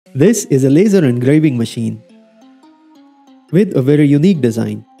This is a laser engraving machine with a very unique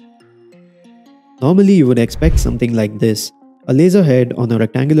design. Normally you would expect something like this, a laser head on a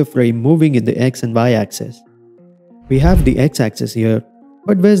rectangular frame moving in the X and Y axis. We have the X axis here,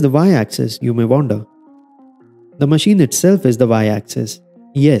 but where's the Y axis, you may wonder. The machine itself is the Y axis.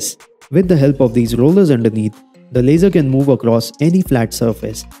 Yes, with the help of these rollers underneath, the laser can move across any flat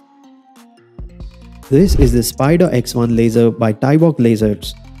surface. This is the Spider X1 laser by Taiwan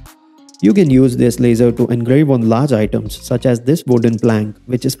Lasers. You can use this laser to engrave on large items such as this wooden plank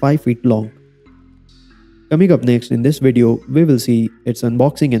which is 5 feet long. Coming up next in this video, we will see its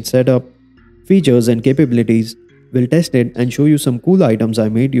unboxing and setup, features and capabilities. We'll test it and show you some cool items I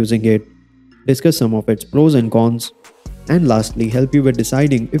made using it, discuss some of its pros and cons, and lastly help you with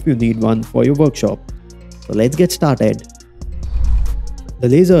deciding if you need one for your workshop. So let's get started. The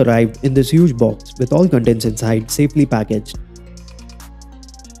laser arrived in this huge box with all contents inside safely packaged.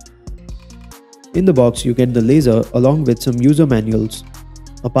 In the box you get the laser along with some user manuals,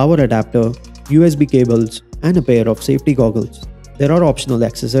 a power adapter, USB cables, and a pair of safety goggles. There are optional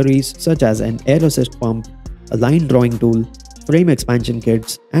accessories such as an air assist pump, a line drawing tool, frame expansion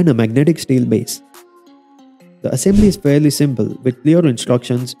kits, and a magnetic steel base. The assembly is fairly simple with clear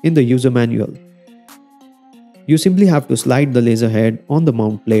instructions in the user manual. You simply have to slide the laser head on the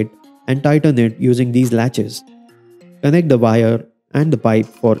mount plate and tighten it using these latches. Connect the wire and the pipe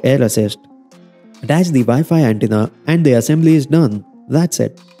for air assist. Attach the Wi-Fi antenna and the assembly is done. That's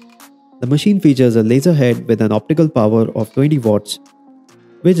it. The machine features a laser head with an optical power of 20 watts,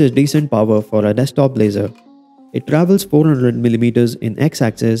 which is decent power for a desktop laser. It travels 400mm in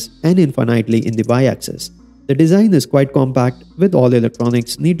X-axis and infinitely in the Y-axis. The design is quite compact with all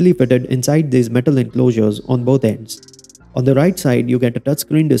electronics neatly fitted inside these metal enclosures on both ends. On the right side you get a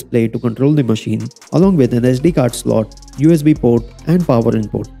touchscreen display to control the machine along with an SD card slot, USB port and power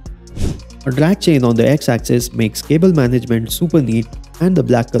input. A drag chain on the X-axis makes cable management super neat and the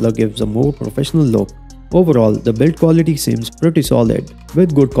black color gives a more professional look. Overall, the build quality seems pretty solid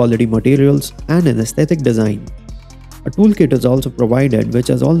with good quality materials and an aesthetic design. A toolkit is also provided which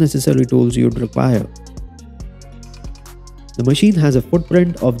has all necessary tools you'd require. The machine has a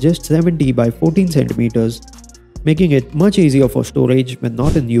footprint of just 70 by 14 centimeters, making it much easier for storage when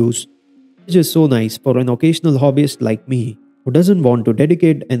not in use, which is so nice for an occasional hobbyist like me who doesn't want to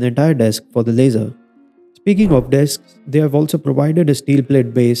dedicate an entire desk for the laser. Speaking of desks, they have also provided a steel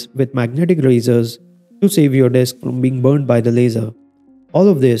plate base with magnetic razors to save your desk from being burned by the laser. All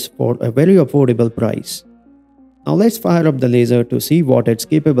of this for a very affordable price. Now let's fire up the laser to see what it's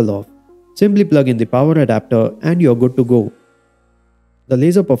capable of. Simply plug in the power adapter and you're good to go. The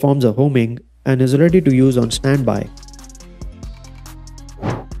laser performs a homing and is ready to use on standby.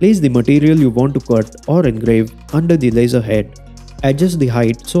 Place the material you want to cut or engrave under the laser head. Adjust the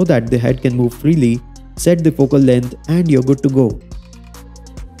height so that the head can move freely, set the focal length and you're good to go.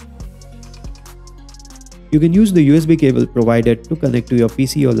 You can use the USB cable provided to connect to your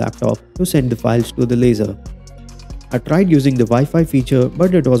PC or laptop to send the files to the laser. I tried using the Wi-Fi feature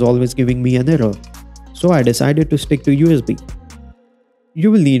but it was always giving me an error, so I decided to stick to USB.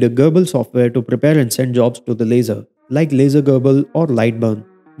 You will need a Gerbil software to prepare and send jobs to the laser, like Laser Gerbil or Lightburn.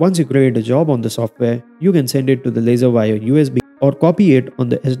 Once you create a job on the software, you can send it to the laser via USB or copy it on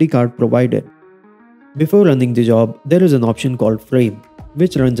the SD card provided. Before running the job, there is an option called Frame,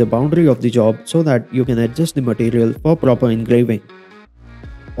 which runs a boundary of the job so that you can adjust the material for proper engraving.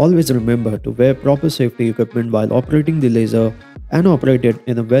 Always remember to wear proper safety equipment while operating the laser and operate it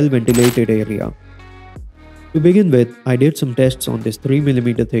in a well-ventilated area. To begin with, I did some tests on this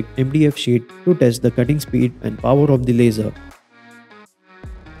 3mm thick MDF sheet to test the cutting speed and power of the laser.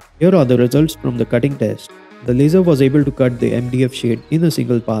 Here are the results from the cutting test. The laser was able to cut the MDF sheet in a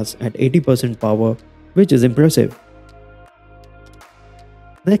single pass at 80% power, which is impressive.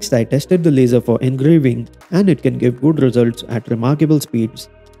 Next, I tested the laser for engraving and it can give good results at remarkable speeds.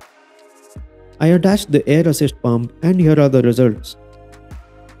 I attached the air assist pump and here are the results.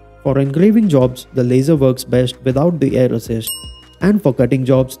 For engraving jobs, the laser works best without the air assist, and for cutting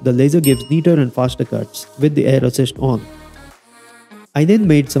jobs, the laser gives neater and faster cuts with the air assist on. I then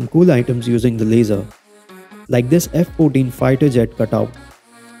made some cool items using the laser, like this F-14 fighter jet cutout.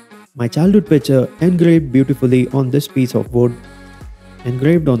 My childhood picture engraved beautifully on this piece of wood,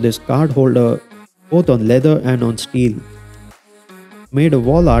 engraved on this card holder, both on leather and on steel. Made a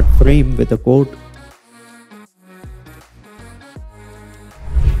wall art frame with a coat.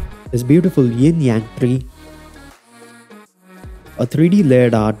 This beautiful yin-yang tree. A 3D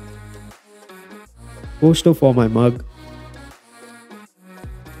layered art. Poster for my mug.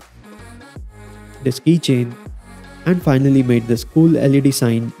 This keychain. And finally made this cool LED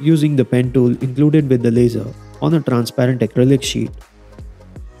sign using the pen tool included with the laser on a transparent acrylic sheet.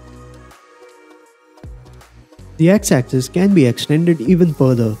 The x-axis can be extended even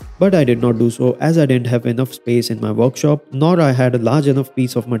further, but I did not do so as I didn't have enough space in my workshop nor I had a large enough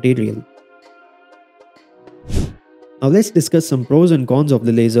piece of material. Now let's discuss some pros and cons of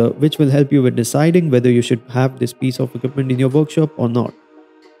the laser which will help you with deciding whether you should have this piece of equipment in your workshop or not.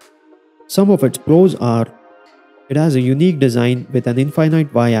 Some of its pros are: it has a unique design with an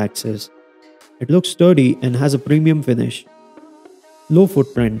infinite y-axis. It looks sturdy and has a premium finish. Low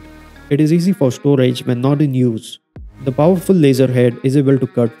footprint. It is easy for storage when not in use. The powerful laser head is able to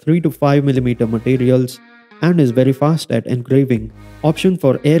cut 3 to 5 mm materials and is very fast at engraving. Option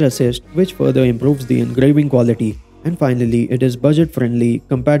for air assist which further improves the engraving quality. And finally, it is budget friendly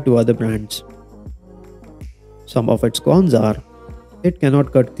compared to other brands. Some of its cons are: it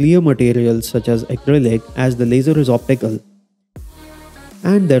cannot cut clear materials such as acrylic as the laser is optical.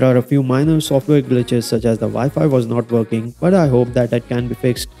 And there are a few minor software glitches such as the Wi-Fi was not working, but I hope that it can be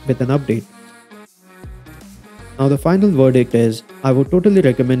fixed with an update. Now the final verdict is, I would totally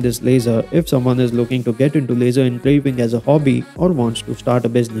recommend this laser if someone is looking to get into laser engraving as a hobby or wants to start a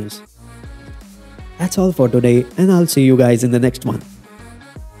business. That's all for today, and I'll see you guys in the next one.